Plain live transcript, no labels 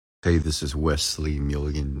Hey, this is Wesley,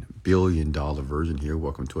 billion dollar version here.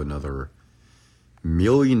 Welcome to another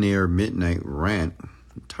Millionaire Midnight Rant.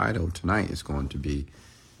 The title tonight is going to be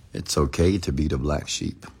It's Okay to Be the Black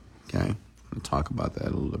Sheep. Okay? I'll talk about that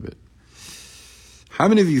a little bit. How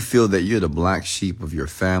many of you feel that you're the black sheep of your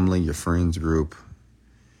family, your friends group?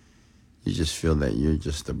 You just feel that you're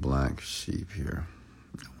just the black sheep here.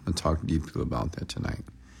 I want to talk deeply about that tonight.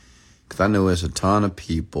 Because I know there's a ton of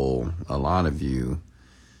people, a lot of you,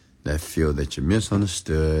 that feel that you're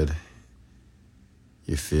misunderstood.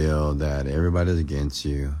 You feel that everybody's against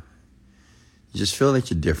you. You just feel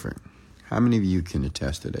that you're different. How many of you can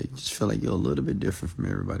attest to that? You just feel like you're a little bit different from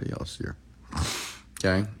everybody else here.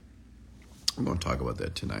 Okay? We're going to talk about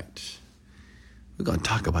that tonight.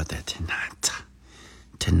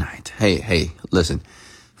 Tonight. Hey, listen.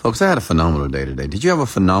 Folks, I had a phenomenal day today. Did you have a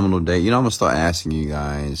phenomenal day? I'm going to start asking you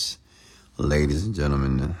guys, ladies and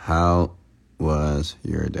gentlemen, how was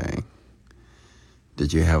your day?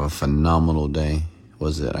 Did you have a phenomenal day?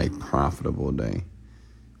 Was it a profitable day?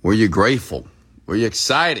 Were you grateful? Were you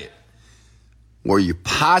excited? Were you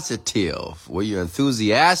positive? Were you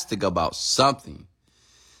enthusiastic about something?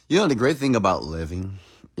 The great thing about living,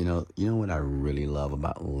 you know what I really love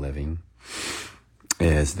about living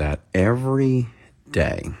is that every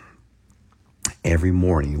day, every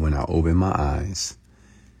morning when I open my eyes,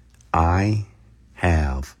 I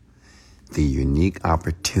have the unique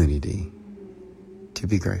opportunity to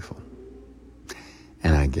be grateful.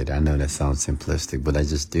 And I know that sounds simplistic, but I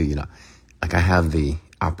just do, like I have the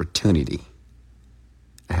opportunity.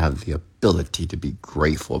 I have the ability to be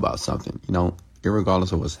grateful about something,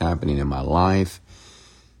 regardless of what's happening in my life,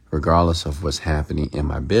 regardless of what's happening in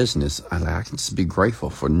my business, I can just be grateful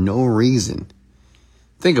for no reason.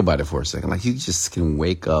 Think about it for a second. Like you just can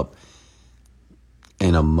wake up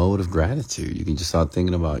in a mode of gratitude. You can just start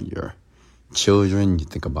thinking about your children, you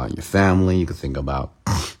think about your family, you can think about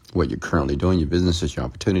what you're currently doing, your businesses, your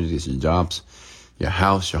opportunities, your jobs, your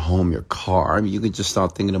house, your home, your car. You can just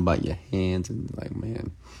start thinking about your hands and like,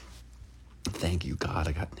 man, thank you, God.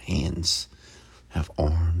 I got hands, I have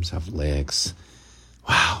arms, I have legs.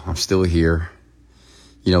 Wow, I'm still here.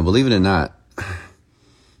 Believe it or not,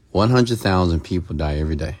 100,000 people die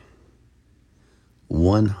every day.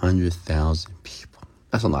 100,000 people.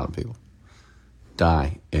 That's a lot of people.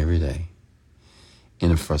 Die every day.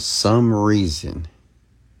 And for some reason,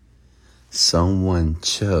 someone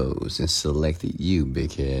chose and selected you,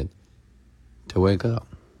 big head, to wake up.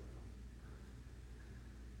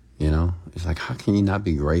 It's like, how can you not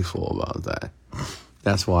be grateful about that?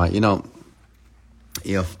 That's why,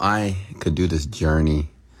 if I could do this journey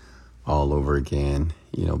all over again,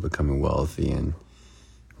 becoming wealthy and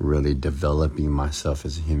really developing myself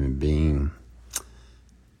as a human being,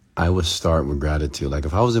 I would start with gratitude. Like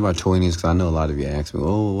if I was in my 20s, because I know a lot of you ask me,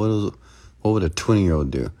 what would a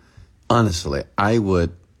 20-year-old do? Honestly, I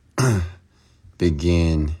would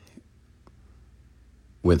begin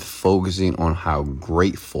with focusing on how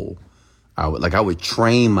grateful I would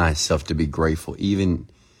train myself to be grateful, even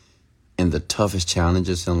in the toughest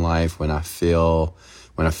challenges in life, when I felt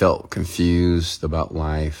confused about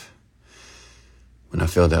life, when I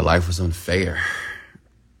felt that life was unfair.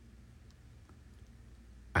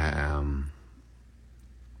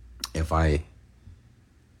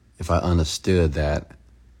 If I understood that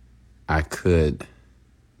I could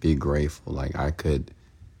be grateful, like I could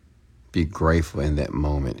be grateful in that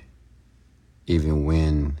moment, even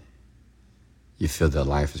when you feel that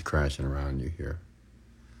life is crashing around you here.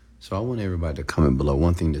 So I want everybody to comment below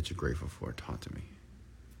one thing that you're grateful for. Talk to me.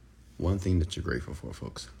 One thing that you're grateful for,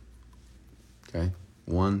 folks. Okay?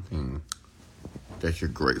 One thing that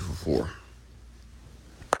you're grateful for.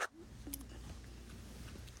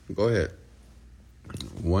 Go ahead.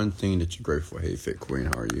 One thing that you're grateful for. Hey, Fit Queen,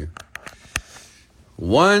 how are you?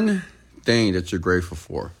 One thing that you're grateful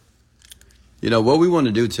for. What we want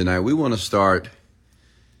to do tonight, we want to start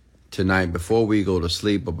tonight before we go to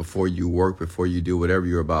sleep or before you work, before you do whatever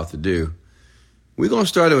you're about to do. We're going to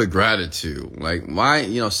start it with gratitude. Like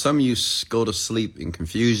why, some of you go to sleep in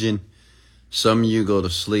confusion. Some of you go to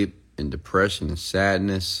sleep in depression and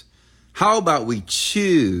sadness. How about we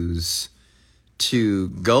choose to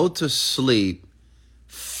go to sleep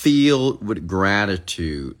filled with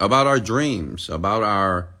gratitude about our dreams, about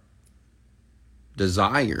our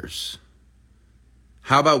desires?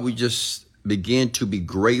 How about we just begin to be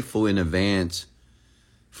grateful in advance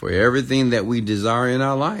for everything that we desire in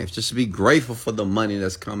our life? Just to be grateful for the money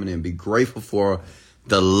that's coming in. Be grateful for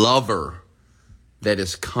the lover that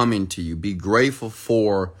is coming to you. Be grateful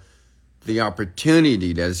for the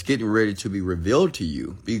opportunity that is getting ready to be revealed to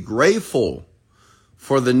you. Be grateful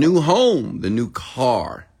for the new home, the new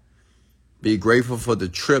car. Be grateful for the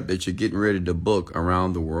trip that you're getting ready to book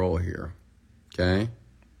around the world here. Okay?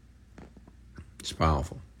 It's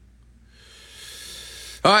powerful.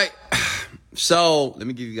 All right. So let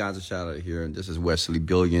me give you guys a shout out here. And this is Wesley, $1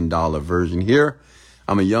 billion version here.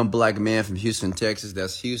 I'm a young black man from Houston, Texas.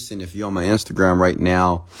 That's Houston. If you're on my Instagram right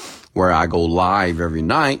now, where I go live every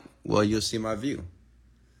night, well, you'll see my view.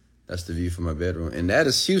 That's the view from my bedroom. And that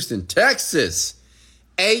is Houston, Texas.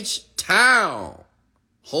 H-Town.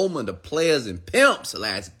 Home of the players and pimps.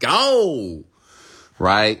 Let's go.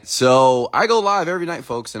 Right? So I go live every night,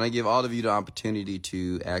 folks, and I give all of you the opportunity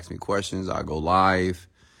to ask me questions. I go live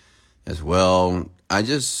as well. I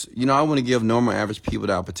just, I want to give normal average people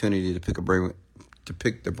the opportunity to pick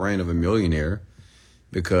the brain of a millionaire,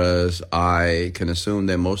 because I can assume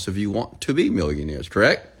that most of you want to be millionaires,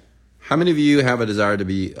 correct? How many of you have a desire to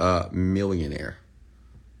be a millionaire?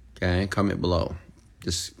 Okay, comment below.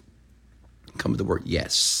 Just come with the word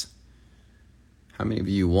yes. How many of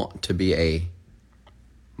you want to be a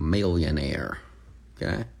millionaire?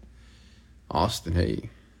 Okay. Austin, hey.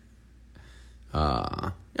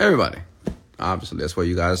 Everybody. Obviously, that's why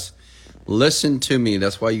you guys listen to me.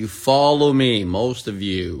 That's why you follow me, most of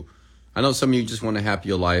you. I know some of you just want a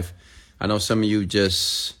happier life. I know some of you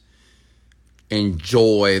just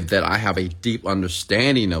enjoy that I have a deep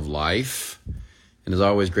understanding of life. And it's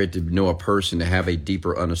always great to know a person to have a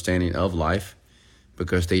deeper understanding of life,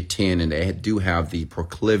 because they tend and they do have the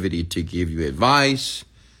proclivity to give you advice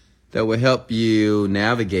that will help you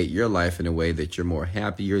navigate your life in a way that you're more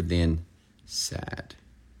happier than sad.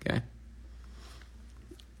 Okay?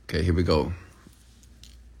 Okay, here we go.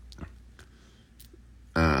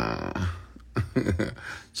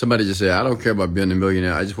 Somebody just said, I don't care about being a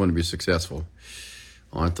millionaire. I just want to be successful.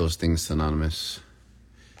 Aren't those things synonymous?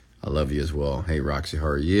 I love you as well. Hey, Roxy, how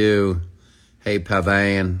are you? Hey,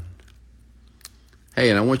 Pavan. Hey,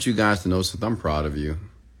 and I want you guys to know something. I'm proud of you.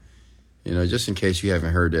 Just in case you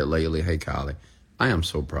haven't heard that lately. Hey, Kylie, I am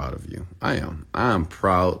so proud of you. I am. I am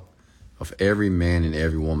proud of every man and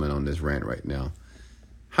every woman on this rant right now.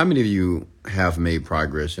 How many of you have made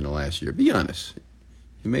progress in the last year? Be honest.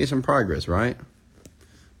 You made some progress, right?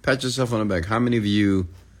 Pat yourself on the back. How many of you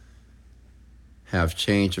have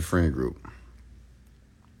changed your friend group?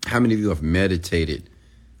 How many of you have meditated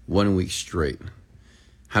 1 week straight?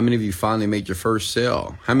 How many of you finally made your first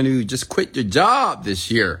sale? How many of you just quit your job this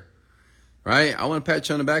year? Right? I want to pat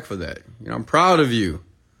you on the back for that. I'm proud of you.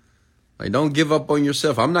 Like, don't give up on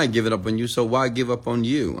yourself. I'm not giving up on you, so why give up on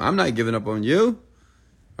you? I'm not giving up on you.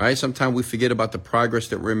 Right? Sometimes we forget about the progress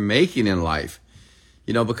that we're making in life.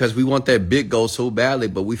 Because we want that big goal so badly,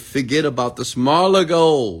 but we forget about the smaller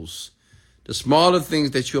goals. The smaller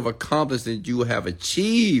things that you have accomplished, that you have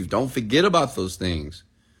achieved. Don't forget about those things.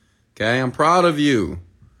 Okay? I'm proud of you.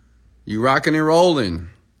 You rocking and rolling.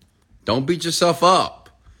 Don't beat yourself up.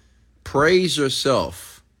 Praise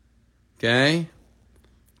yourself. Okay?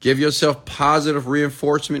 Give yourself positive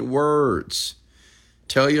reinforcement words.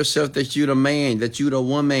 Tell yourself that you the man, that you the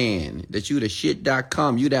woman, that you the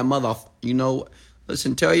shit.com, you that mother,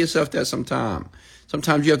 Listen, tell yourself that sometime.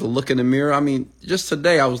 Sometimes you have to look in the mirror. I mean, just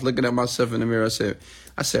today I was looking at myself in the mirror.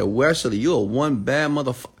 I said, Wesley, you're one bad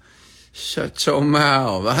motherfucker. Shut your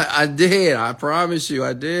mouth. I did. I promise you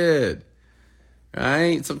I did.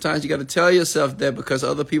 Right? Sometimes you got to tell yourself that, because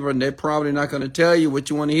other people, they're probably not going to tell you what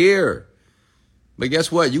you want to hear. But guess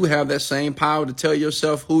what? You have that same power to tell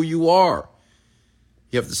yourself who you are.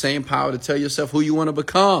 You have the same power to tell yourself who you want to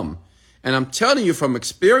become. And I'm telling you from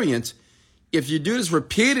experience, if you do this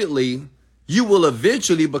repeatedly, you will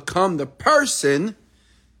eventually become the person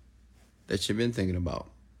that you've been thinking about.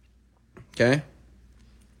 Okay?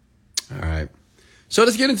 All right. So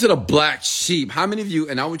let's get into the black sheep. How many of you,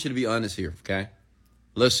 and I want you to be honest here, okay?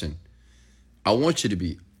 Listen, I want you to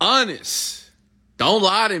be honest. Don't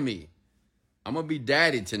lie to me. I'm going to be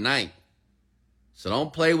daddy tonight. So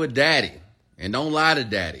don't play with daddy. And don't lie to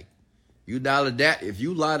daddy. If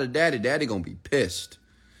you lie to daddy, daddy going to be pissed.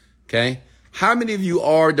 Okay? How many of you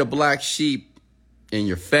are the black sheep in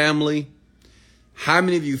your family? How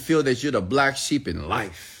many of you feel that you're the black sheep in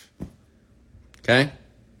life? Okay?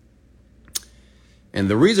 And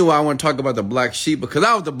the reason why I want to talk about the black sheep, because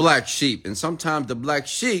I was the black sheep. And sometimes the black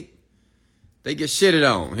sheep, they get shitted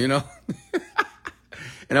on, And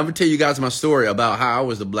I'm going to tell you guys my story about how I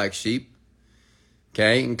was the black sheep.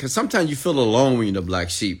 Okay? And because sometimes you feel alone when you're the black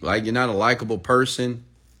sheep. Like, you're not a likable person.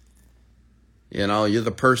 You're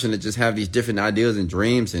the person that just have these different ideas and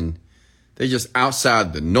dreams, and they're just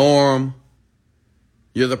outside the norm.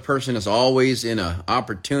 You're the person that's always in an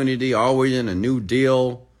opportunity, always in a new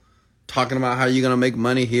deal, talking about how you're going to make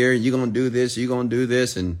money here, you're going to do this, you're going to do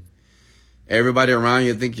this. And Everybody around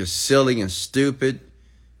you think you're silly and stupid.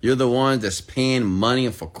 You're the one that's paying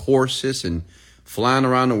money for courses and flying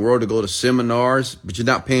around the world to go to seminars, but you're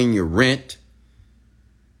not paying your rent.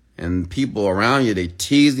 And people around you, they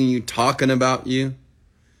teasing you, talking about you.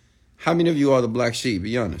 How many of you are the black sheep?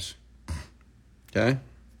 Be honest. Okay?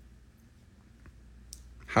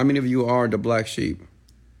 How many of you are the black sheep?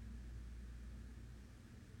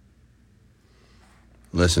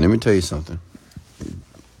 Listen, let me tell you something.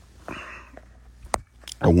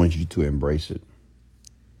 I want you to embrace it.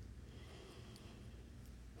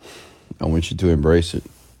 I want you to embrace it.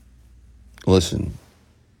 Listen,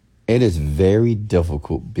 it is very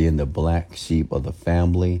difficult being the black sheep of the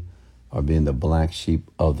family or being the black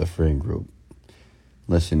sheep of the friend group.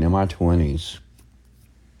 Listen, in my 20s,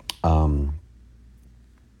 I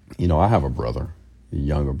have a brother, a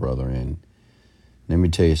younger brother, and let me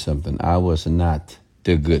tell you something. I was not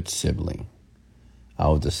the good sibling. I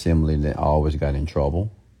was the sibling that always got in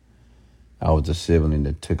trouble. I was the sibling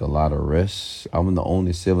that took a lot of risks. I'm the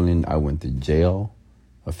only sibling I went to jail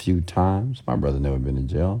a few times. My brother never been in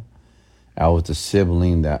jail. I was the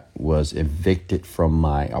sibling that was evicted from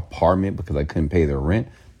my apartment because I couldn't pay the rent.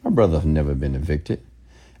 My brother has never been evicted.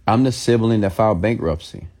 I'm the sibling that filed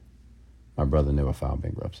bankruptcy. My brother never filed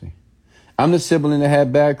bankruptcy. I'm the sibling that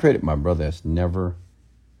had bad credit. My brother has never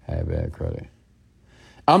had bad credit.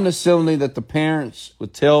 I'm the sibling that the parents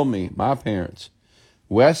would tell me, my parents,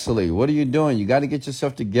 Wesley, what are you doing? You got to get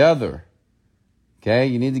yourself together. Okay?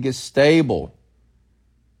 You need to get stable.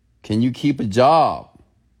 Can you keep a job?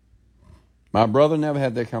 My brother never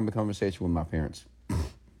had that kind of conversation with my parents.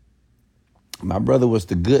 My brother was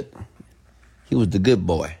he was the good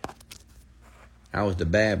boy. I was the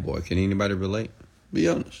bad boy. Can anybody relate? Be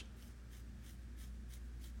honest.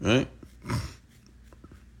 Right?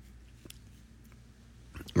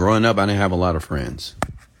 Growing up, I didn't have a lot of friends.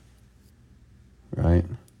 Right?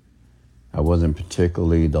 I wasn't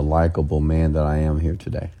particularly the likable man that I am here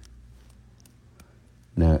today.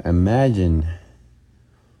 Now, imagine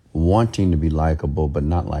wanting to be likable but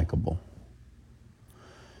not likable.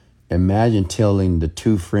 Imagine telling the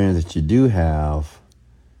two friends that you do have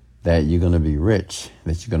that you're going to be rich,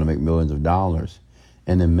 that you're going to make millions of dollars.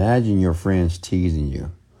 And imagine your friends teasing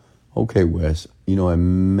you. Okay, Wes,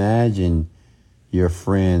 imagine your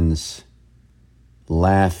friends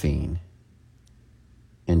laughing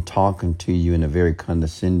and talking to you in a very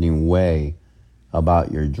condescending way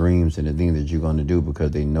about your dreams and the things that you're going to do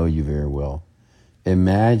because they know you very well.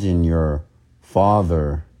 Imagine your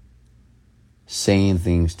father saying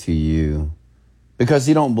things to you because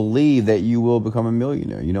he don't believe that you will become a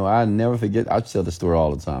millionaire. I never forget. I tell the story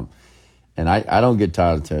all the time. And I don't get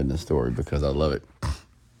tired of telling this story because I love it.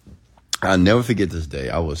 I'll never forget this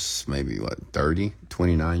day. I was maybe,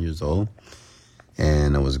 29 years old.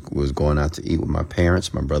 And I was going out to eat with my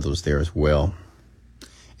parents. My brother was there as well.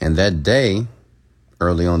 And that day,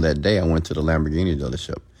 early on that day, I went to the Lamborghini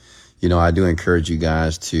dealership. I do encourage you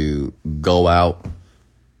guys to go out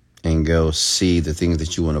and go see the things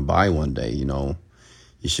that you want to buy one day. You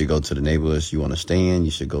should go to the neighborhoods you want to stay in.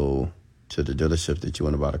 You should go to the dealership that you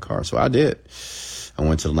want to buy the car. So I did. I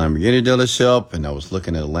went to the Lamborghini dealership and I was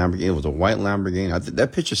looking at a Lamborghini. It was a white Lamborghini.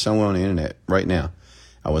 That picture's somewhere on the internet right now.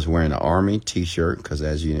 I was wearing an Army t-shirt because,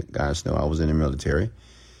 as you guys know, I was in the military.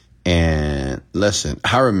 And listen,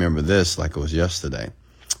 I remember this like it was yesterday.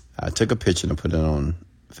 I took a picture and put it on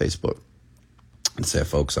Facebook and said,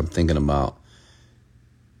 folks, I'm thinking about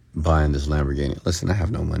buying this Lamborghini. Listen, I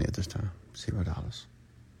have no money at this time. $0.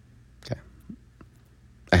 Okay.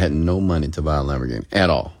 I had no money to buy a Lamborghini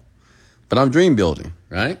at all. But I'm dream building,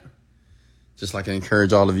 right? Just like I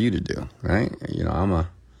encourage all of you to do, right?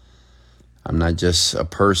 I'm not just a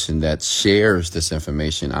person that shares this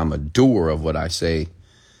information. I'm a doer of what I say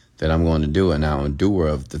that I'm going to do. And I'm a doer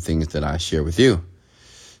of the things that I share with you.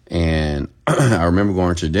 And I remember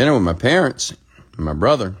going to dinner with my parents and my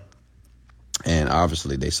brother. And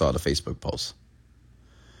obviously they saw the Facebook post.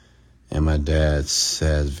 And my dad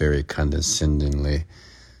says very condescendingly,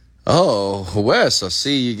 "Oh, Wes, I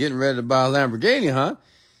see you getting ready to buy a Lamborghini, huh?"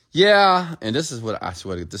 "Yeah." And this is what I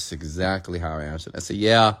swear, this is exactly how I answered. I said,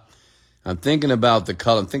 "Yeah, I'm thinking about the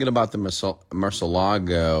color. I'm thinking about the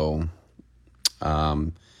Murcielago.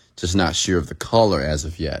 Just not sure of the color as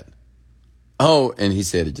of yet." "Oh," and he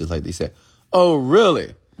said it just like they said, "Oh,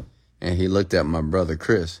 really?" And he looked at my brother,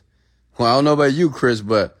 Chris. "Well, I don't know about you, Chris,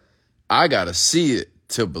 but I got to see it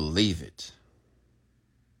to believe it."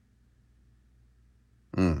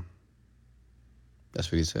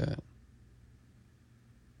 That's what he said.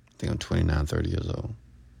 I think I'm 29, 30 years old.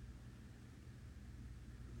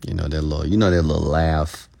 That little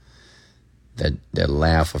laugh that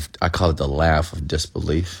laugh of, I call it the laugh of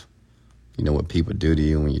disbelief. You know what people do to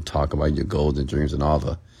you when you talk about your goals and dreams and all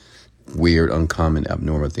the weird, uncommon,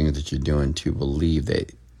 abnormal things that you're doing to believe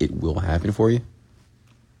that it will happen for you.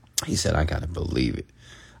 He said, I got to believe it.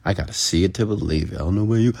 I got to see it to believe it. I don't know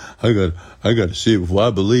where you, I got to see it before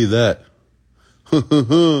I believe that. Did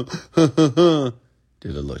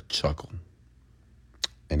a little chuckle.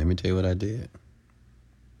 And let me tell you what I did.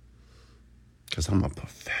 Because I'm a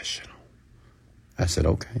professional. I said,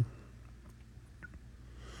 okay.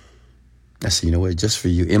 I said, you know what, just for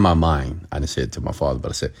you, in my mind, I didn't say it to my father, but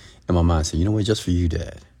I said, in my mind, I said, you know what, just for you,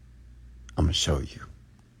 Dad, I'm going to show you.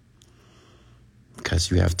 Because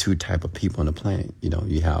you have two type of people on the planet. You know,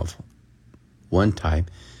 you have one type,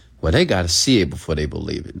 well, they got to see it before they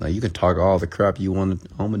believe it. Now, you can talk all the crap you want to,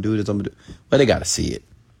 I'm going to do this, I'm going to do, but they got to see it.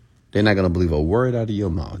 They're not going to believe a word out of your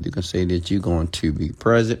mouth. You can say that you're going to be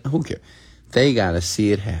president. Who cares? They got to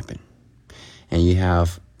see it happen. And you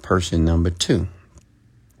have person number two.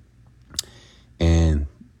 And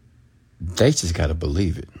they just got to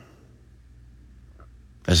believe it.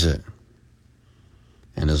 That's it.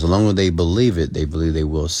 And as long as they believe it, they believe they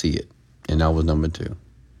will see it. And that was number two.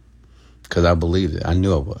 Because I believed it. I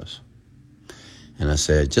knew I was. And I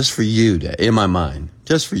said, just for you, Dad, in my mind,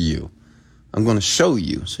 just for you, I'm going to show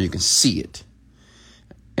you so you can see it.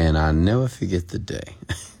 And I'll never forget the day.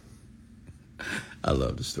 I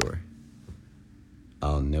love the story.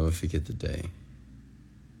 I'll never forget the day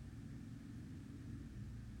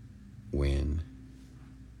when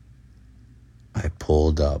I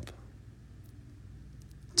pulled up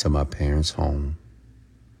to my parents' home,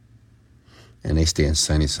 and they stay in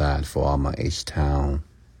Sunnyside for all my H-Town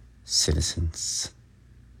citizens.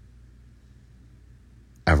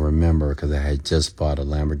 I remember because I had just bought a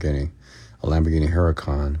Lamborghini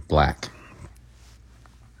Huracan black.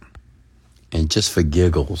 And just for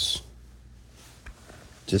giggles,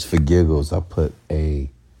 I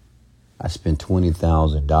spent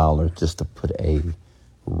 $20,000 just to put a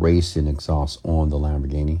racing exhaust on the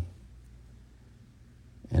Lamborghini.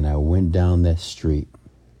 And I went down that street,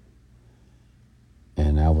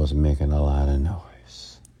 and I was making a lot of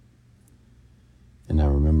noise. And I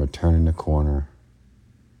remember turning the corner,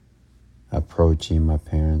 approaching my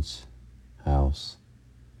parents' house,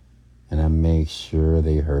 and I made sure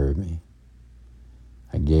they heard me.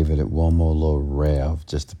 I gave it one more little rev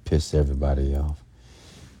just to piss everybody off.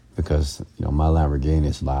 Because, you know, my Lamborghini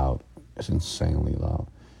is loud. It's insanely loud.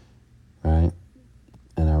 Right?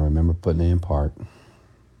 And I remember putting it in park.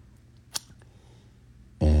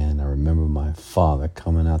 And I remember my father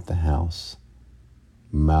coming out the house,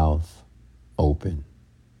 mouth open,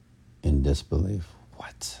 in disbelief.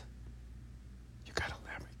 What? You got a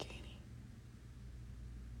Lamborghini?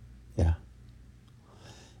 Yeah.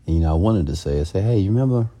 And, you know, I wanted to say, hey, you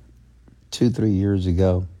remember 2-3 years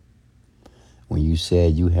ago when you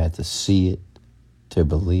said you had to see it to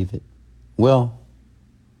believe it? Well,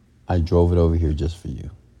 I drove it over here just for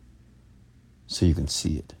you, so you can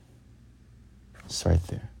see it. It's right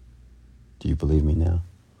there. Do you believe me now?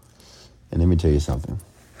 And let me tell you something.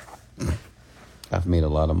 I've made a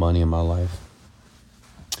lot of money in my life,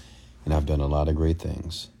 and I've done a lot of great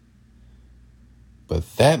things.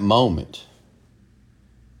 But that moment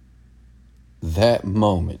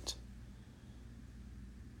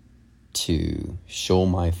to show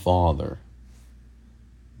my father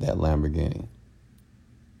that Lamborghini,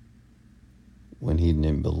 when he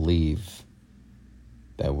didn't believe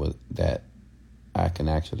that I can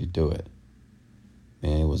actually do it,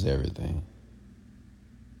 man, it was everything.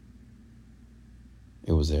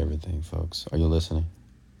 It was everything, folks. Are you listening?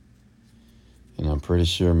 And I'm pretty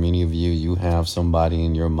sure many of you have somebody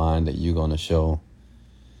in your mind that you're going to show,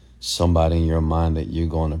 somebody in your mind that you're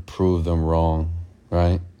going to prove them wrong,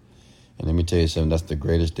 right? And let me tell you something, that's the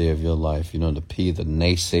greatest day of your life. You know, the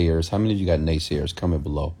naysayers. How many of you got naysayers? Comment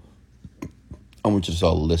below. I want you to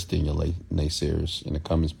start listing your naysayers in the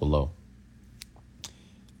comments below.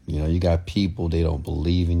 You know, you got people, they don't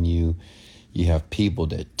believe in you. You have people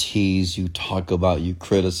that tease you, talk about you,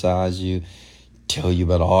 criticize you, tell you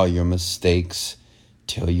about all your mistakes,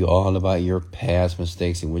 tell you all about your past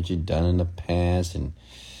mistakes and what you've done in the past and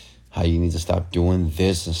how you need to stop doing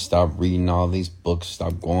this and stop reading all these books,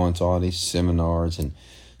 stop going to all these seminars and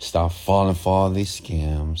stop falling for all these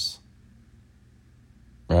scams.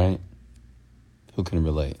 Right? Who can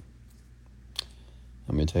relate?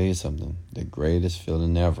 Let me tell you something. The greatest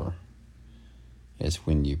feeling ever is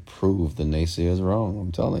when you prove the naysayers wrong.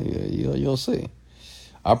 I'm telling you, you'll see.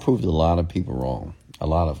 I proved a lot of people wrong. A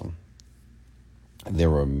lot of them. There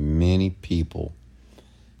were many people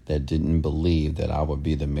that didn't believe that I would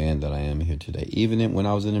be the man that I am here today. Even when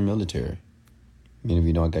I was in the military. Many of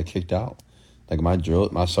you know I got kicked out. Like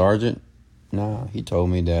my sergeant, he told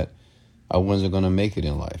me that I wasn't going to make it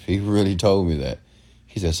in life. He really told me that.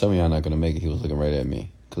 He said, some of y'all not going to make it. He was looking right at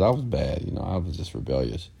me because I was bad. I was just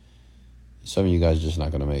rebellious. Some of you guys just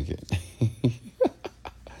not going to make it.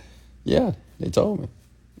 Yeah, they told me.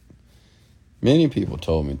 Many people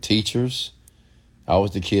told me. Teachers. I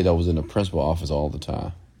was the kid that was in the principal office all the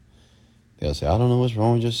time. They'll say, I don't know what's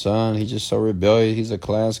wrong with your son. He's just so rebellious. He's a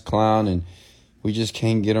class clown, and we just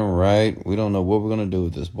can't get him right. We don't know what we're going to do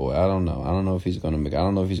with this boy. I don't know. I don't know if he's going to make it. I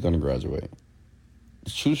don't know if he's going to graduate.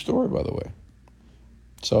 It's a true story, by the way.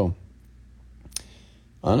 So,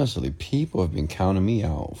 honestly, people have been counting me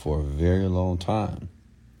out for a very long time.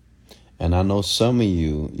 And I know some of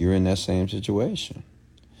you're in that same situation.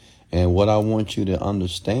 And what I want you to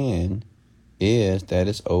understand is that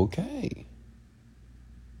it's okay.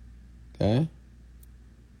 Okay?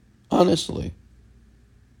 Honestly.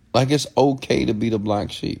 Like, it's okay to be the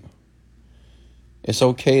black sheep. It's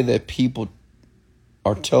okay that people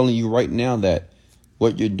are telling you right now that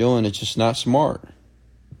what you're doing is just not smart.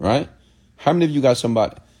 Right? How many of you got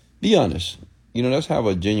somebody? Be honest. Let's have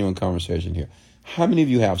a genuine conversation here. How many of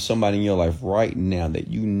you have somebody in your life right now that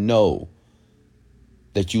you know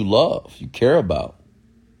that you love, you care about,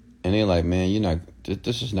 and they're like, man,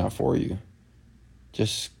 this is not for you.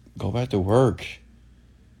 Just go back to work.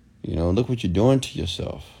 Look what you're doing to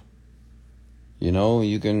yourself.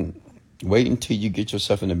 You can wait until you get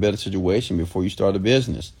yourself in a better situation before you start a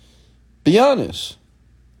business. Be honest.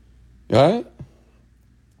 Right?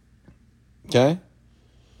 Okay?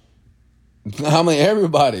 I mean,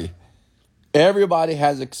 everybody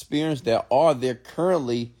has experienced that, or they're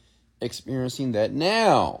currently experiencing that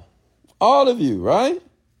now. All of you, right?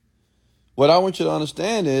 What I want you to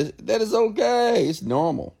understand is that it's okay. It's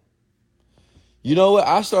normal. You know what?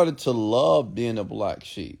 I started to love being a black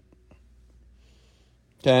sheep.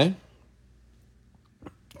 Okay?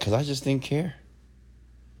 Because I just didn't care.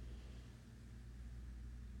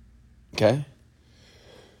 Okay?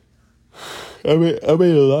 I made a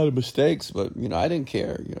lot of mistakes, but I didn't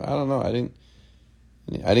care. I don't know. I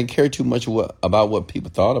didn't care too much about what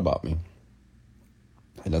people thought about me,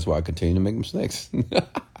 and that's why I continue to make mistakes.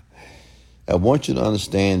 I want you to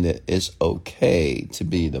understand that it's okay to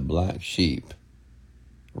be the black sheep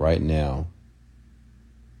right now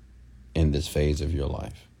in this phase of your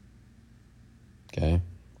life. Okay.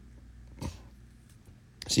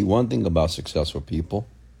 See, one thing about successful people,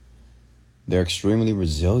 they're extremely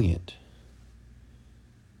resilient.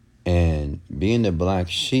 And being the black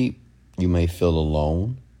sheep, you may feel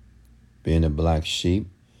alone. Being a black sheep,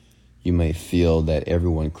 you may feel that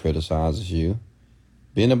everyone criticizes you.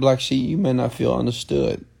 Being a black sheep, you may not feel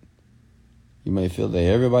understood. You may feel that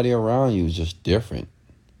everybody around you is just different.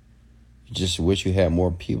 You just wish you had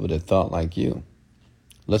more people that thought like you.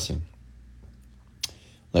 Listen,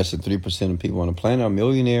 less than 3% of people on the planet are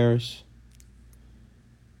millionaires.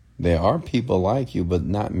 There are people like you, but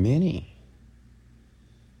not many.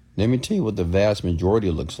 Let me tell you what the vast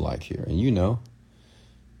majority looks like here. And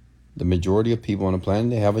the majority of people on the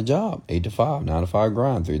planet, they have a job. 8 to 5, 9 to 5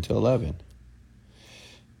 grind, 3 to 11.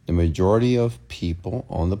 The majority of people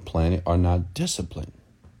on the planet are not disciplined.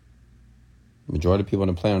 The majority of people on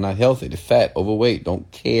the planet are not healthy. They're fat, overweight,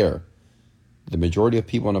 don't care. The majority of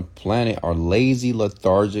people on the planet are lazy,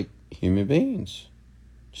 lethargic human beings.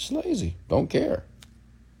 Just lazy, don't care.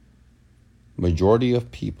 Majority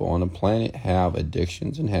of people on the planet have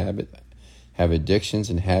addictions and habits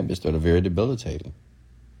that are very debilitating.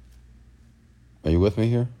 Are you with me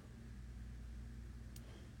here?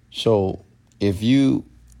 So if you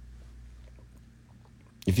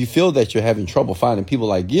feel that you're having trouble finding people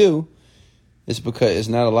like you, it's because it's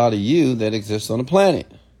not a lot of you that exists on the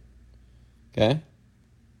planet. Okay?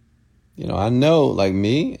 I know, like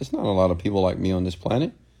me, it's not a lot of people like me on this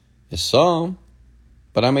planet. It's some.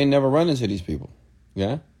 But I may never run into these people,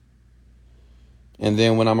 yeah? And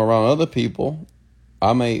then when I'm around other people,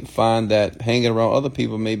 I may find that hanging around other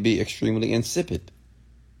people may be extremely insipid,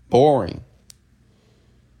 boring,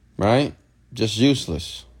 right? Just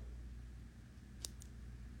useless.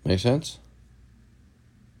 Make sense?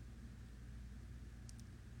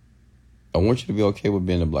 I want you to be okay with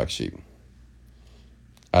being a black sheep.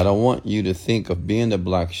 I don't want you to think of being the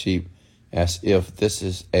black sheep as if this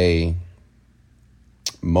is a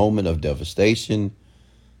moment of devastation,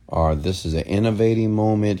 or this is an innovating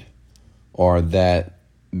moment, or that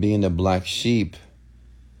being a black sheep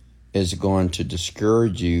is going to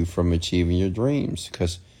discourage you from achieving your dreams.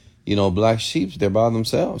 Because, black sheep, they're by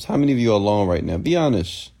themselves. How many of you are alone right now? Be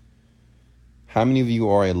honest. How many of you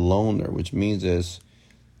are a loner, which means is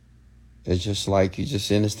It's just like you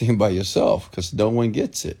just in this thing by yourself because no one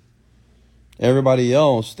gets it. Everybody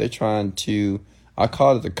else, they're trying to, I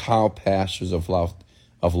call it the cow pastures of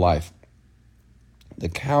life. The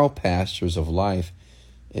cow pastures of life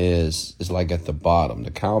is like at the bottom.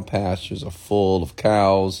 The cow pastures are full of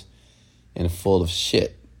cows and full of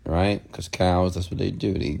shit, right? Because cows, that's what they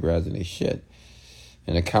do. They eat grass and they shit.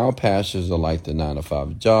 And the cow pastures are like the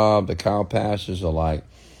 9-to-5 job. The cow pastures are like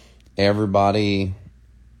everybody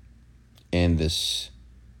in this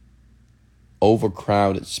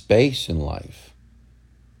overcrowded space in life.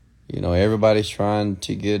 You know, everybody's trying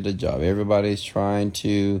to get a job. Everybody's trying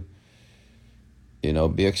to, you know,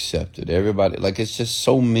 be accepted. Everybody, like, it's just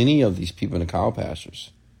so many of these people in the cow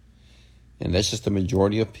pastures. And that's just the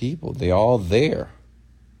majority of people. They're all there.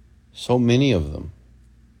 So many of them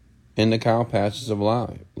in the cow pastures of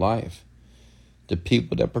life. The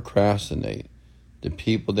people that procrastinate, the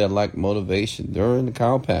people that lack motivation, they're in the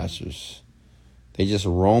cow pastures. They just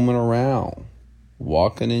roaming around,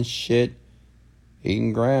 walking in shit,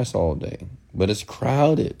 eating grass all day. But it's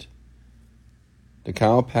crowded. The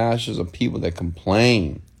cow pastures are people that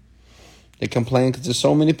complain. They complain because there's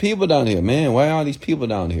so many people down here. Man, why are these people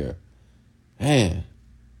down here? Man,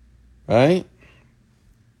 right?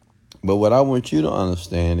 But what I want you to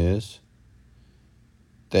understand is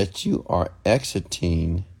that you are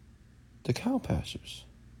exiting the cow pastures.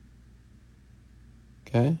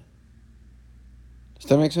 Okay? Does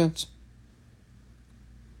that make sense?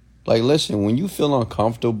 Like, listen, when you feel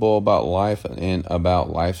uncomfortable about life and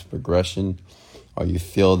about life's progression, or you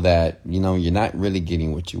feel that, you know, you're not really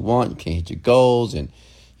getting what you want, you can't hit your goals, and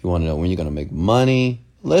you want to know when you're going to make money,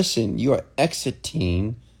 listen, you are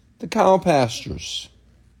exiting the cow pastures.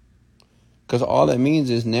 Because all that means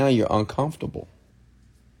is now you're uncomfortable.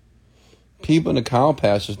 People in the cow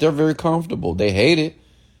pastures, they're very comfortable. They hate it,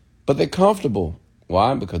 but they're comfortable.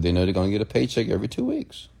 Why? Because they know they're going to get a paycheck every 2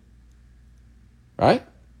 weeks. Right?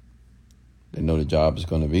 They know the job is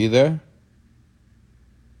going to be there.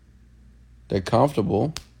 They're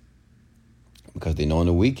comfortable because they know on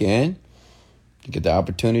the weekend you get the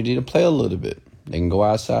opportunity to play a little bit. They can go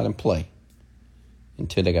outside and play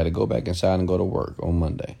until they got to go back inside and go to work on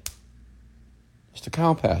Monday. It's the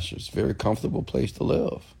cow pastures. Very comfortable place to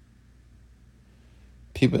live.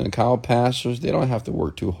 People in the cow pastures, they don't have to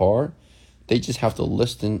work too hard. They just have to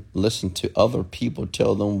listen to other people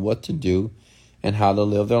tell them what to do and how to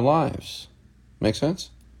live their lives. Make sense?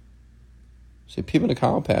 See, people in the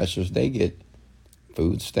cow pastures, they get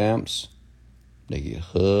food stamps, they get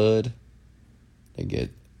HUD, they get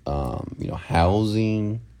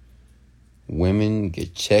housing. Women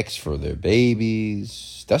get checks for their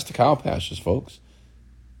babies. That's the cow pastures, folks.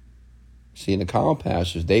 See, in the cow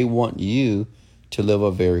pastures, they want you to live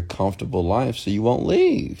a very comfortable life so you won't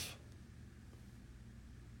leave.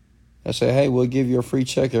 They say, hey, we'll give you a free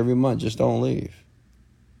check every month, just don't leave.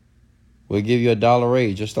 We'll give you $1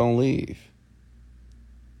 raise, just don't leave.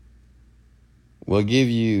 We'll give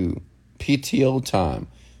you PTO time.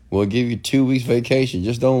 We'll give you 2 weeks vacation,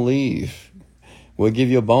 just don't leave. We'll give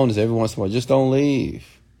you a bonus every once in a while, just don't leave.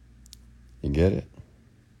 You get it?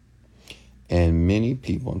 And many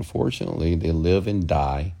people, unfortunately, they live and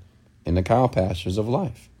die in the cow pastures of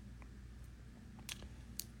life.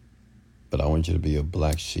 But I want you to be a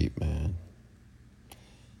black sheep, man.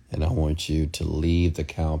 And I want you to leave the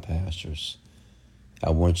cow pastures. I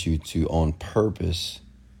want you to, on purpose,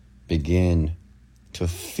 begin to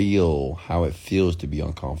feel how it feels to be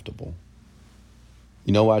uncomfortable.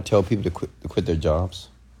 You know why I tell people to quit their jobs?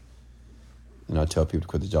 You know, I tell people to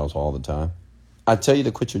quit their jobs all the time. I tell you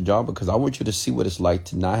to quit your job because I want you to see what it's like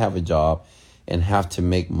to not have a job and have to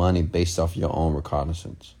make money based off your own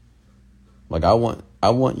recognizance. Like, I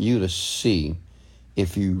want you to see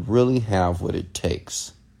if you really have what it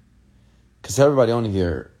takes. Because everybody on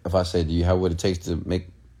here, if I say, do you have what it takes to make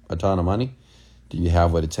a ton of money? Do you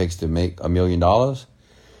have what it takes to make $1 million?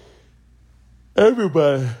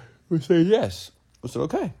 Everybody would say yes. I said,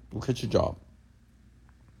 okay, well, quit your job.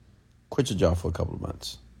 Quit your job for a couple of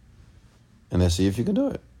months. And let's see if you can do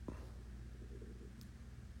it.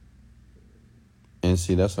 And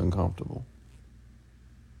see, that's uncomfortable.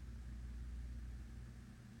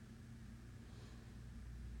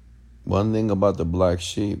 One thing about the black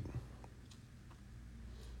sheep,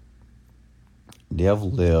 they have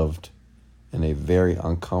lived in a very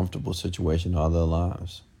uncomfortable situation all their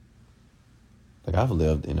lives. Like, I've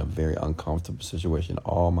lived in a very uncomfortable situation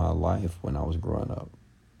all my life when I was growing up.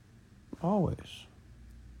 Always.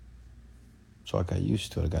 So I got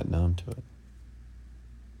used to it. I got numb to it.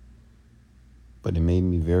 But it made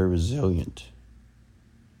me very resilient.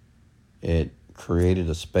 It created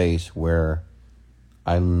a space where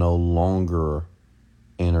I'm no longer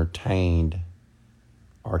entertained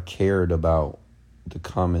or cared about the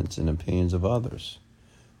comments and opinions of others.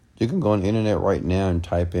 You can go on the internet right now and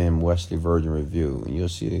type in Wesley Virgin Review, and you'll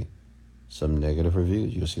see some negative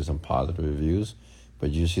reviews. You'll see some positive reviews,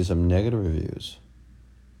 but you'll see some negative reviews.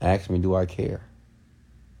 Ask me, do I care?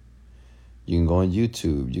 You can go on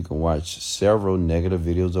YouTube. You can watch several negative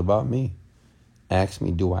videos about me. Ask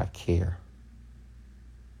me, do I care?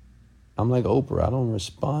 I'm like Oprah. I don't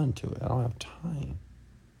respond to it. I don't have time.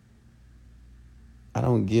 I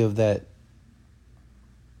don't give that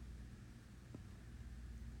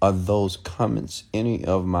of those comments any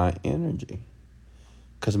of my energy,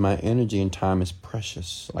 because my energy and time is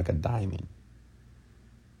precious, like a diamond.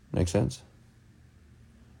 Make sense?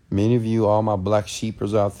 Many of you, all my black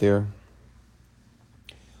sheepers out there,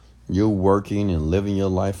 you're working and living your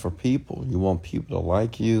life for people. You want people to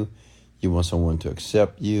like you. You want someone to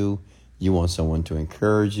accept you. You want someone to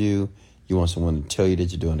encourage you. You want someone to tell you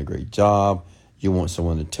that you're doing a great job. You want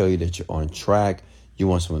someone to tell you that you're on track. You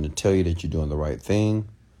want someone to tell you that you're doing the right thing.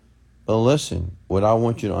 But listen, what I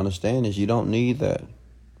want you to understand is you don't need that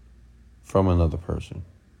from another person.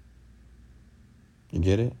 You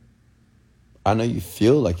get it? I know you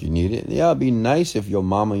feel like you need it. Yeah, it'd be nice if your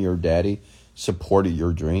mama and your daddy supported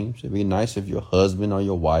your dreams. It'd be nice if your husband or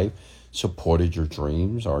your wife supported your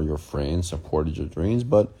dreams, or your friends supported your dreams,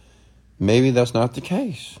 but maybe that's not the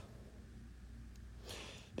case.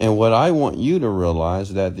 And what I want you to realize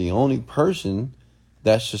is that the only person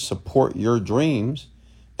that should support your dreams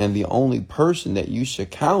and the only person that you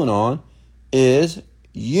should count on is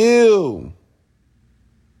you.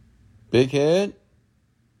 Big head.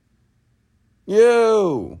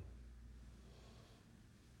 You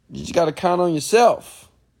just got to count on yourself.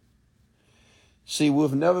 See,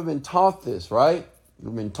 we've never been taught this, right?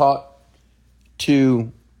 We've been taught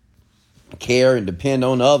to care and depend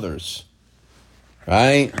on others,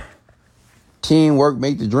 right? Teamwork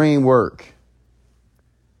make the dream work.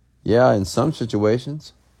 Yeah, in some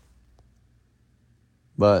situations.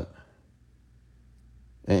 But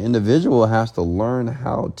an individual has to learn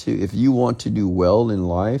how to, if you want to do well in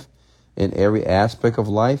life, in every aspect of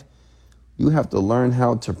life, you have to learn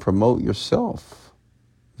how to promote yourself,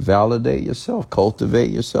 validate yourself,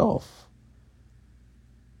 cultivate yourself.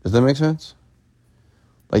 Does that make sense?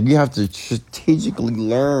 Like, you have to strategically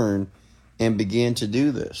learn and begin to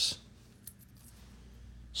do this.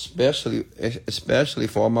 Especially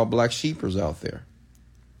for all my black sheepers out there.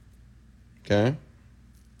 Okay?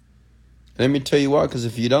 Let me tell you why, because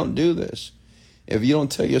if you don't do this, if you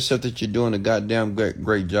don't tell yourself that you're doing a goddamn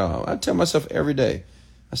great job, I tell myself every day,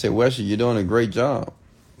 I say, Wesley, you're doing a great job.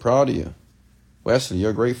 Proud of you. Wesley,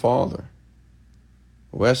 you're a great father.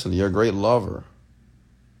 Wesley, you're a great lover.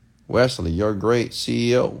 Wesley, you're a great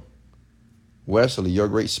CEO. Wesley, you're a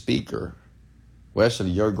great speaker. Wesley,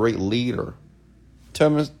 you're a great leader.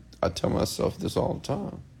 I tell myself this all the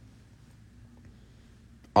time.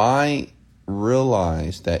 I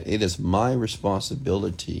realize that it is my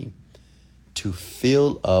responsibility to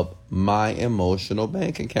fill up my emotional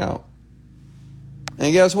bank account.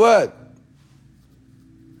 And guess what?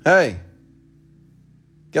 Hey,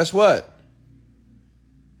 guess what?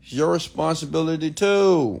 It's your responsibility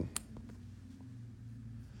too.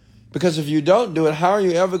 Because if you don't do it, how are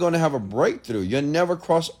you ever going to have a breakthrough? You'll never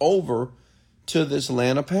cross over to this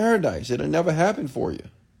land of paradise. It'll never happen for you.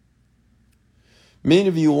 Many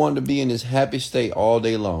of you want to be in this happy state all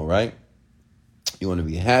day long, right? You want to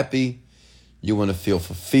be happy. You want to feel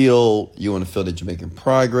fulfilled. You want to feel that you're making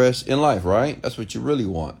progress in life, right? That's what you really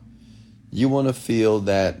want. You want to feel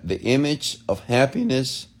that the image of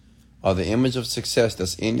happiness or the image of success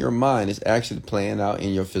that's in your mind is actually playing out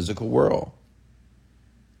in your physical world.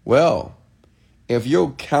 Well, if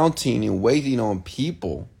you're counting and waiting on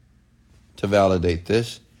people to validate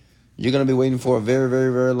this, you're going to be waiting for a very,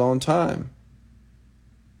 very, very long time.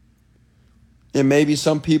 And maybe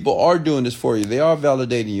some people are doing this for you. They are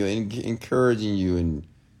validating you and encouraging you and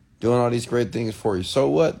doing all these great things for you. So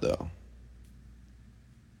what, though?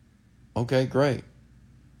 Okay, great.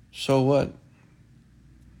 So what?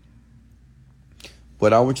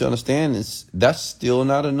 What I want you to understand is that's still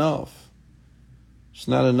not enough. It's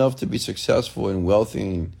not enough to be successful and wealthy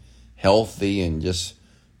and healthy and just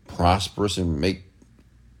prosperous and make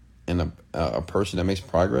a person that makes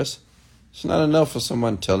progress. It's not enough for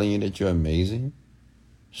someone telling you that you're amazing.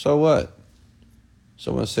 So what?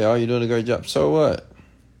 Someone say, oh, you're doing a great job. So what?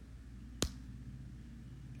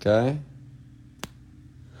 Okay?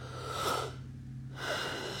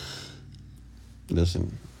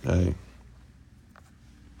 Listen, hey.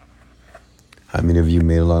 How many of you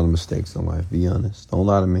made a lot of mistakes in life? Be honest. Don't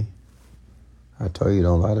lie to me. I told you,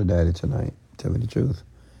 don't lie to daddy tonight. Tell me the truth.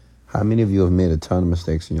 How many of you have made a ton of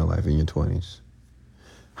mistakes in your life in your 20s?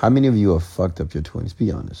 How many of you have fucked up your 20s?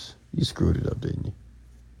 Be honest. You screwed it up, didn't you?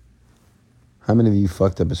 How many of you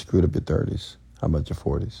fucked up and screwed up your 30s? How about your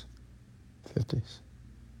 40s? 50s?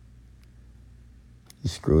 You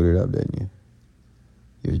screwed it up, didn't you?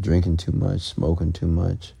 You were drinking too much, smoking too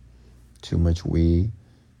much weed,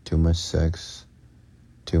 too much sex,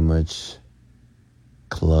 too much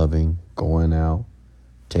clubbing, going out,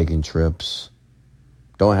 taking trips.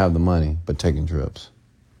 Don't have the money, but taking trips.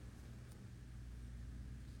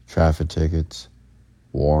 Traffic tickets,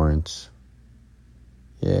 warrants.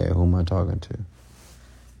 Yeah, who am I talking to?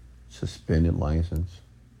 Suspended license,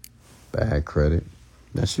 bad credit.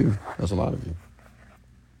 That's you. That's a lot of you.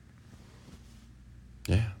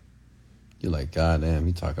 Yeah. You're like, God damn,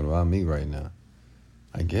 you talking about me right now.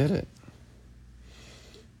 I get it.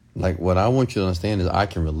 Like, what I want you to understand is I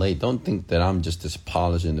can relate. Don't think that I'm just this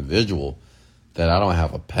polished individual, that I don't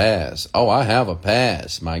have a past. Oh, I have a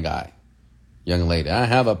past, my guy. Young lady, I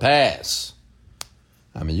have a past.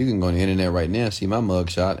 I mean, you can go on the internet right now and see my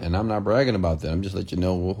mugshot, and I'm not bragging about that. I'm just letting you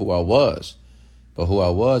know who I was. But who I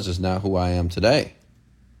was is not who I am today.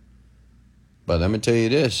 But let me tell you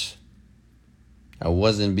this. I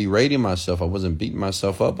wasn't berating myself. I wasn't beating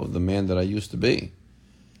myself up of the man that I used to be.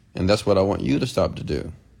 And that's what I want you to stop to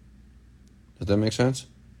do. Does that make sense?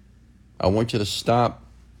 I want you to stop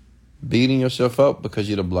beating yourself up because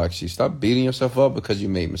you're the black sheep. Stop beating yourself up because you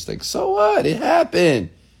made mistakes. So what? It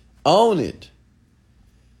happened. Own it.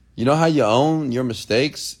 You know how you own your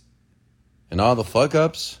mistakes and all the fuck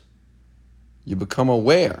ups? You become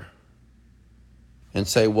aware and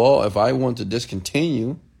say, well, if I want to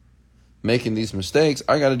discontinue making these mistakes,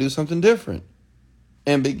 I got to do something different,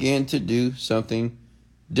 and begin to do something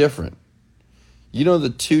different. You know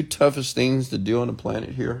the two toughest things to do on the planet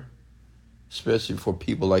here, especially for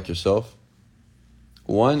people like yourself?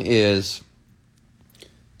 One is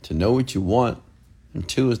to know what you want, and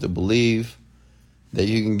two is to believe that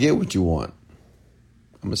you can get what you want.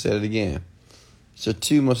 I'm going to say it again. It's the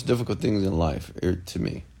two most difficult things in life, to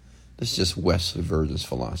me. This is just Wesley Virgin's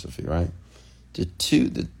philosophy, right? The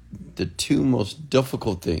two most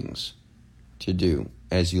difficult things to do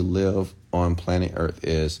as you live on planet Earth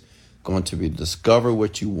is going to be discover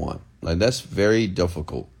what you want. Like, that's very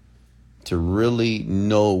difficult, to really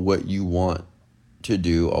know what you want to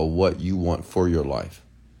do or what you want for your life,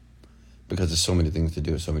 because there's so many things to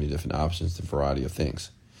do, so many different options, a variety of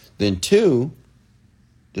things. Then two,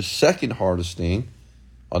 the second hardest thing,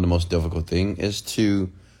 or the most difficult thing, is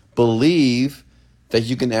to believe that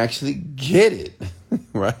you can actually get it,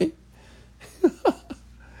 right?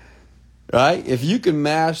 Right? If you can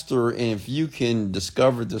master and if you can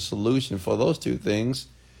discover the solution for those two things,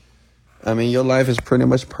 I mean, your life is pretty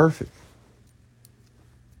much perfect.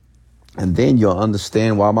 And then you'll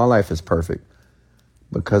understand why my life is perfect,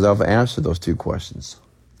 because I've answered those two questions.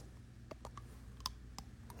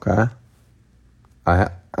 Okay? I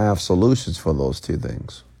have solutions for those two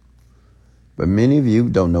things. But many of you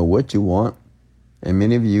don't know what you want. And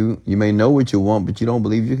many of you may know what you want, but you don't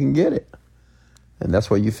believe you can get it. And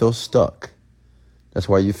that's why you feel stuck. That's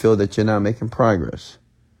why you feel that you're not making progress.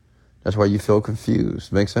 That's why you feel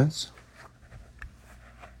confused. Make sense?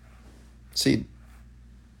 See,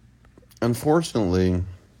 unfortunately,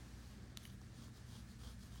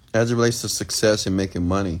 as it relates to success and making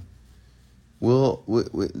money,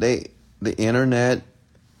 the internet,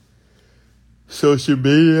 social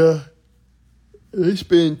media, they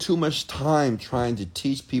spend too much time trying to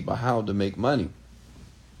teach people how to make money.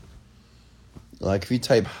 Like, if you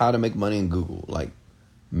type how to make money in Google, like,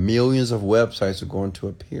 millions of websites are going to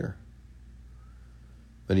appear.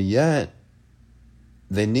 But yet,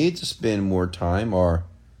 they need to spend more time, or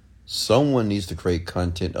someone needs to create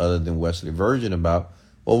content other than Wesley Virgin about,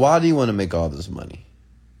 well, why do you want to make all this money?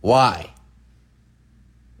 Why?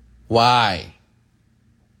 Why?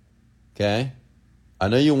 Okay? I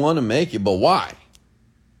know you want to make it, but why?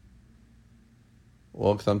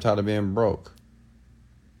 Well, because I'm tired of being broke.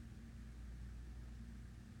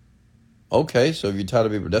 Okay, so if you're tired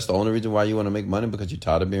of being broke, that's the only reason why you want to make money, because you're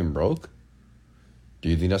tired of being broke? Do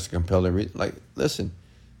you think that's a compelling reason? Like, listen,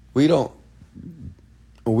 we don't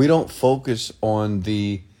focus on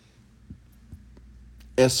the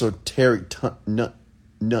esoteric,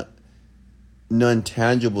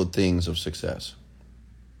 non-tangible things of success.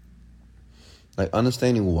 Like,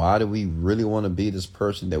 understanding, why do we really want to be this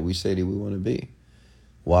person that we say that we want to be?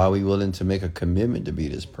 Why are we willing to make a commitment to be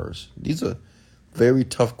this person? These are very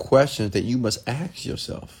tough questions that you must ask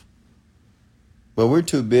yourself. But we're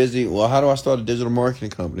too busy. Well, how do I start a digital marketing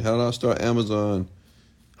company? How do I start Amazon?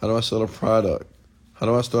 How do I sell a product? How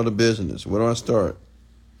do I start a business? Where do I start?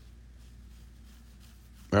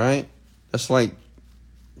 Right? That's like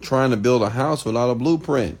trying to build a house without a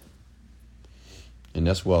blueprint. And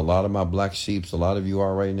that's where a lot of my black sheeps, a lot of you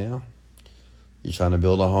are right now. You're trying to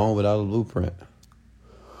build a home without a blueprint.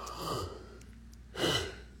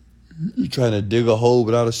 You're trying to dig a hole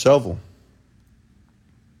without a shovel.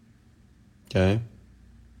 Okay?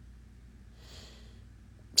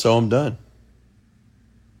 So I'm done.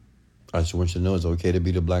 I just want you to know it's okay to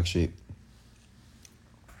be the black sheep.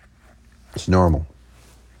 It's normal.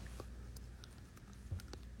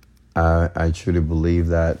 I truly believe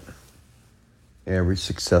that every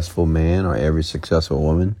successful man or every successful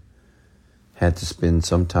woman had to spend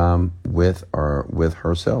some time with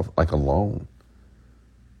herself, like alone.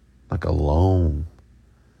 Like alone.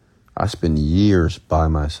 I spent years by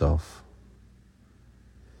myself.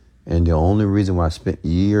 And the only reason why I spent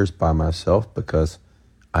years by myself, because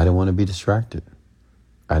I didn't want to be distracted.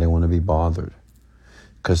 I didn't want to be bothered.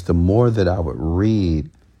 Because the more that I would read,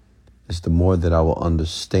 is the more that I will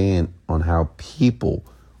understand on how people,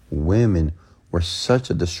 women, were such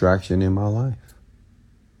a distraction in my life.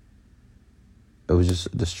 It was just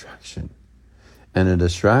a distraction. And a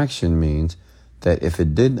distraction means that if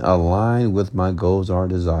it didn't align with my goals or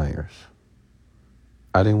desires,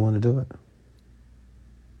 I didn't want to do it.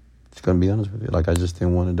 Just going to be honest with you. Like, I just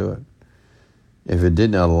didn't want to do it. If it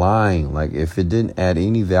didn't align, like if it didn't add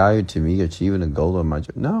any value to me achieving a goal of my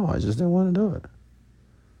job, no, I just didn't want to do it.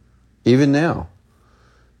 Even now,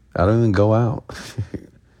 I don't even go out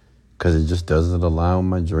because it just doesn't align with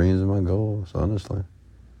my dreams and my goals, honestly.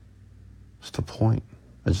 What's the point?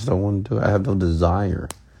 I just don't want to do it. I have no desire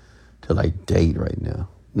to like date right now.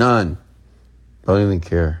 None. Don't even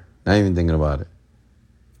care. Not even thinking about it.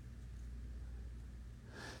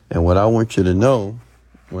 And what I want you to know,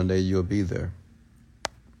 one day you'll be there.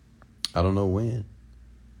 I don't know when,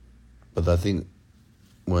 but I think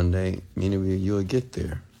one day, you'll get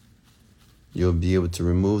there. You'll be able to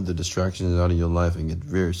remove the distractions out of your life and get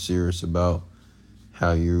very serious about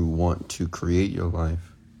how you want to create your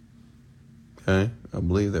life. Okay? I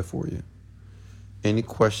believe that for you. Any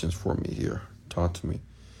questions for me here? Talk to me.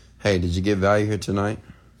 Hey, did you get value here tonight?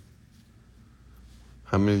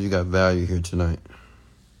 How many of you got value here tonight?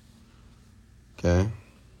 Okay?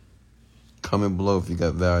 Comment below if you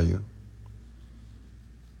got value.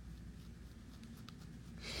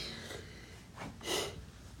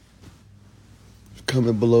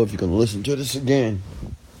 Comment below if you're going to listen to this again.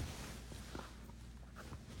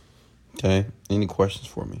 Okay? Any questions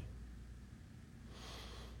for me?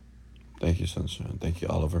 Thank you, Sunshine. Thank you,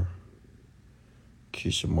 Oliver.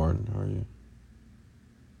 Keisha Martin, how are you?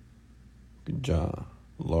 Good job.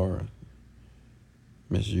 Laura.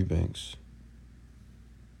 Miss Eubanks.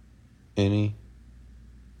 Any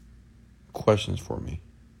questions for me?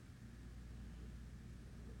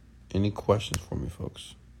 Any questions for me,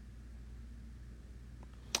 folks?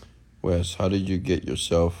 Wes, how did you get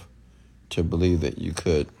yourself to believe that you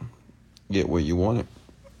could get what you wanted?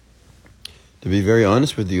 To be very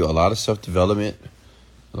honest with you, a lot of self-development,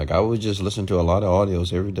 like I would just listen to a lot of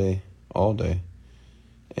audios every day, all day,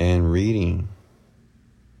 and reading.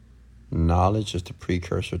 Knowledge is the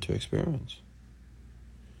precursor to experience.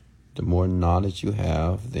 The more knowledge you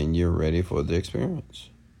have, then you're ready for the experience.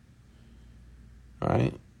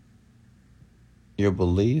 Right? Your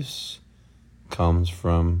beliefs comes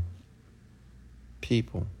from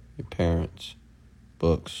people, your parents,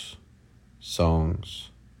 books, songs,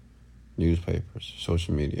 newspapers,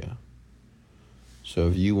 social media. So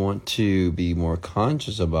if you want to be more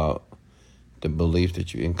conscious about the belief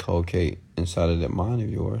that you inculcate inside of that mind of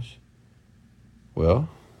yours, well,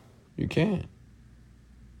 you can.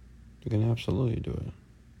 You can absolutely do it.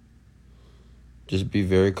 Just be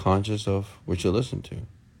very conscious of what you listen to.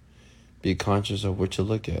 Be conscious of what you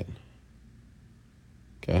look at.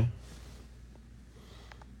 Okay?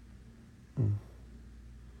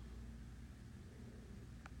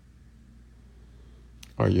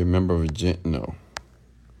 Are you a member of a gent? No.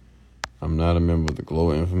 I'm not a member of the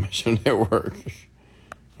Global Information Network.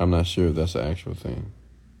 I'm not sure if that's the actual thing.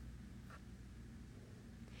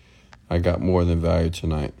 I got more than value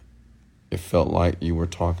tonight. It felt like you were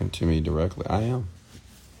talking to me directly. I am.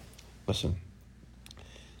 Listen,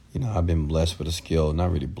 I've been blessed with a skill.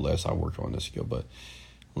 Not really blessed. I worked on this skill, but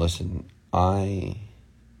listen, I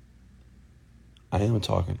am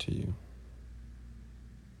talking to you.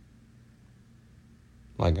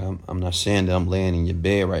 Like, I'm not saying that I'm laying in your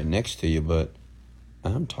bed right next to you, but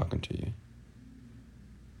I'm talking to you.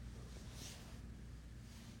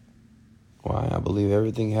 Why? I believe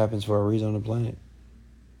everything happens for a reason on the planet.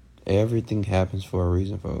 Everything happens for a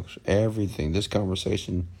reason, folks. Everything. This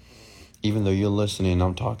conversation, even though you're listening,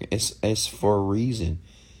 I'm talking, it's for a reason.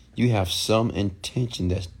 You have some intention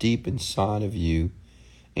that's deep inside of you,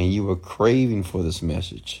 and you were craving for this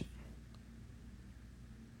message.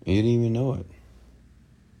 You didn't even know it.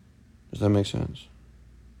 Does that make sense?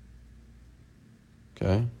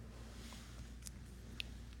 Okay?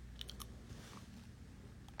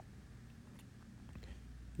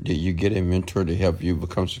 Did you get a mentor to help you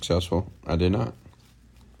become successful? I did not.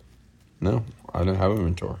 No, I didn't have a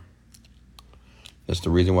mentor. That's the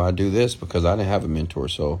reason why I do this, because I didn't have a mentor.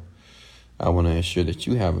 So I want to ensure that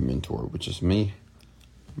you have a mentor, which is me,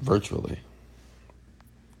 virtually.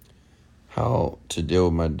 How to deal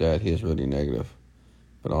with my dad. He is really negative,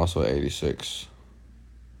 but also 86.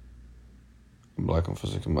 I'm black and for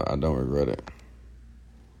 6 months. I don't regret it.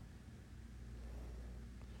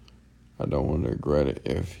 I don't want to regret it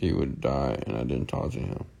if he would die and I didn't talk to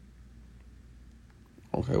him.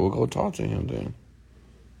 Okay, we'll go talk to him then.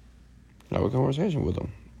 Have a conversation with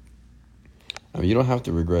him. I mean, you don't have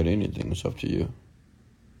to regret anything. It's up to you.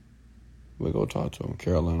 We'll go talk to him.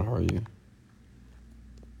 Caroline, how are you?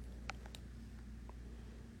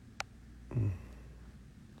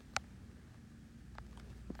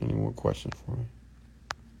 Any more questions for me?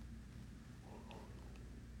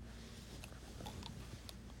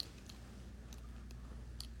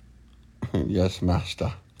 Yes,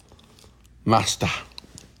 master. Master.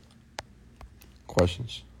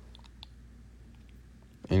 Questions?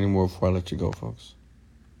 Any more before I let you go, folks?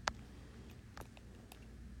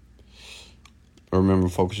 Remember,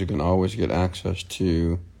 folks, you can always get access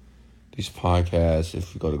to these podcasts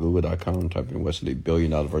if you go to google.com, type in Wesley $1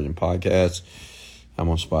 Billion Virgin Podcast. I'm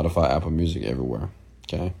on Spotify, Apple Music, everywhere.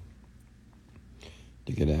 Okay?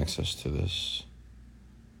 To get access to this.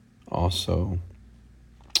 Also,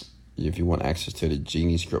 if you want access to the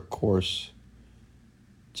Genie Script course,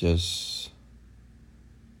 just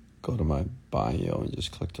go to my bio and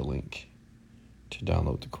just click the link to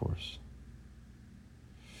download the course.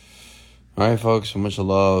 All right, folks, so much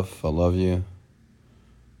love. I love you.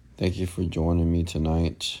 Thank you for joining me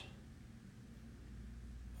tonight.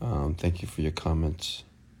 Thank you for your comments.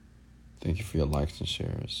 Thank you for your likes and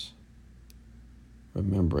shares.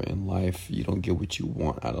 Remember, in life, you don't get what you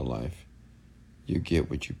want out of life. You get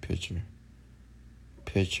what you picture.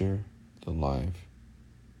 Picture the life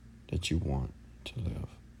that you want to live.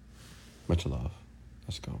 Much love.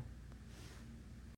 Let's go.